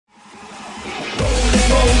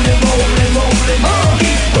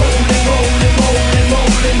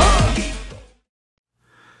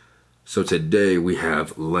So today we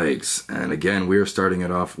have legs, and again we are starting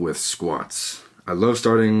it off with squats. I love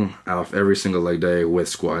starting off every single leg day with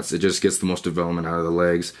squats. It just gets the most development out of the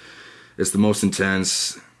legs. It's the most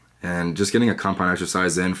intense, and just getting a compound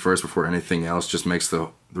exercise in first before anything else just makes the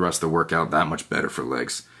rest of the workout that much better for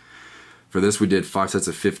legs. For this we did 5 sets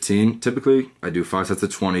of 15. Typically I do 5 sets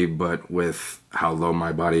of 20, but with how low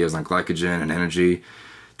my body is on glycogen and energy,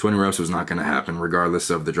 20 reps was not going to happen regardless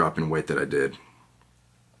of the drop in weight that I did.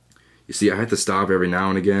 You see, I had to stop every now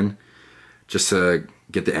and again just to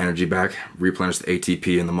get the energy back, replenish the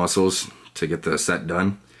ATP in the muscles to get the set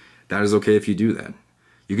done. That is okay if you do that.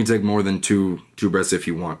 You can take more than two breaths if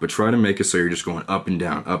you want, but try to make it so you're just going up and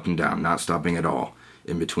down, not stopping at all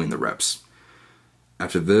in between the reps.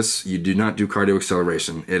 After this, you do not do cardio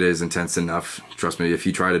acceleration. It is intense enough. Trust me, if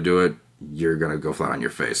you try to do it, you're going to go flat on your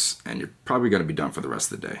face, and you're probably going to be done for the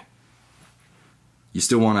rest of the day. You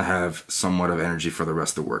still want to have somewhat of energy for the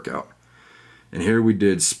rest of the workout. And here we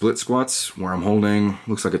did split squats where I'm holding,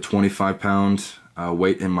 looks like a 25-pound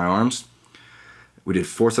weight in my arms. We did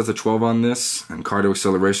 4 sets of 12 on this, and cardio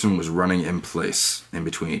acceleration was running in place in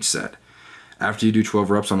between each set. After you do 12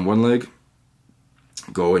 reps on one leg,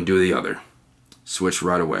 go and do the other. Switch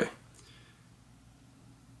right away.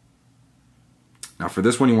 Now for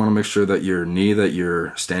this one, you want to make sure that your knee that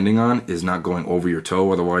you're standing on is not going over your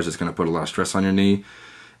toe, otherwise it's going to put a lot of stress on your knee,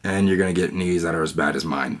 and you're going to get knees that are as bad as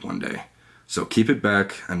mine one day. So keep it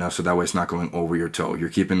back enough so that way it's not going over your toe. You're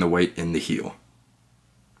keeping the weight in the heel.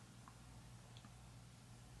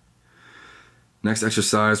 Next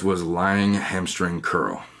exercise was lying hamstring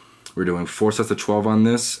curl. We're doing 4 sets of 12 on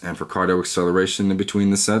this, and for cardio acceleration in between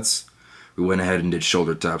the sets, we went ahead and did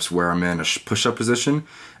shoulder taps where I'm in a push-up position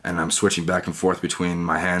and I'm switching back and forth between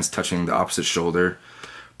my hands touching the opposite shoulder,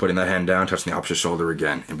 putting that hand down, touching the opposite shoulder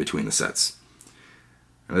again in between the sets.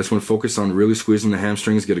 Now this one, focus on really squeezing the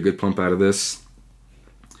hamstrings, get a good pump out of this.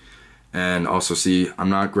 And also see, I'm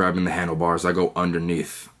not grabbing the handlebars, I go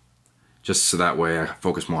underneath, just so that way I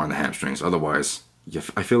focus more on the hamstrings. Otherwise,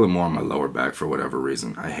 I feel it more on my lower back for whatever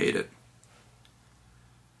reason. I hate it.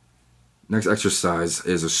 Next exercise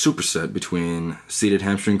is a superset between seated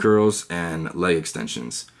hamstring curls and leg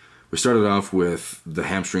extensions. We started off with the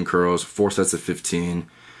hamstring curls, 4 sets of 15.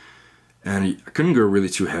 And I couldn't go really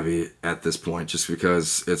too heavy at this point just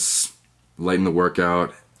because it's late in the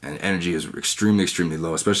workout and energy is extremely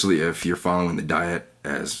low, especially if you're following the diet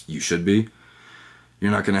as you should be.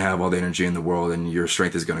 You're not going to have all the energy in the world and your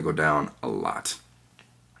strength is going to go down a lot.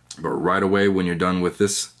 But right away when you're done with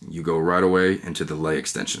this, you go right away into the leg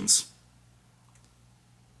extensions.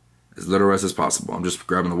 As little rest as possible. I'm just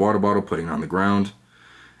grabbing the water bottle, putting it on the ground,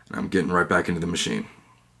 and I'm getting right back into the machine.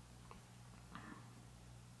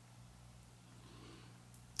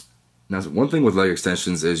 Now, one thing with leg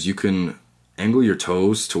extensions is you can angle your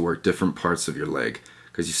toes to work different parts of your leg.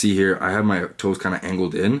 Because you see here, I have my toes kind of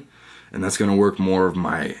angled in, and that's going to work more of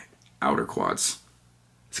my outer quads.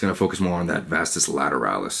 It's going to focus more on that vastus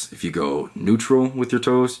lateralis. If you go neutral with your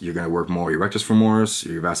toes, you're going to work more your rectus femoris,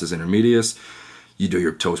 your vastus intermedius. You do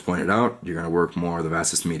your toes pointed out, you're going to work more the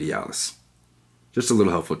vastus medialis. Just a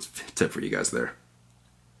little helpful tip for you guys there.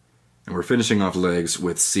 And we're finishing off legs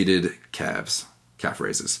with seated calf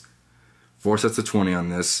raises. 4 sets of 20 on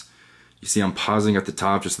this. You see I'm pausing at the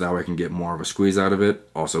top just so that way I can get more of a squeeze out of it.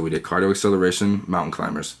 Also, we did cardio acceleration, mountain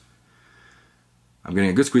climbers. I'm getting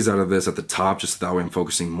a good squeeze out of this at the top just so that way I'm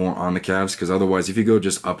focusing more on the calves, because otherwise if you go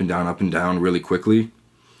just up and down really quickly,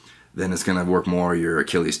 then it's going to work more your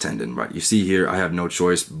Achilles tendon. But you see here, I have no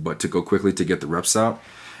choice but to go quickly to get the reps out,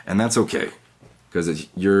 and that's okay, because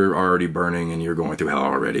you're already burning and you're going through hell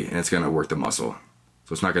already, and it's going to work the muscle.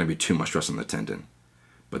 So it's not going to be too much stress on the tendon.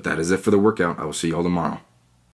 But that is it for the workout. I will see you all tomorrow.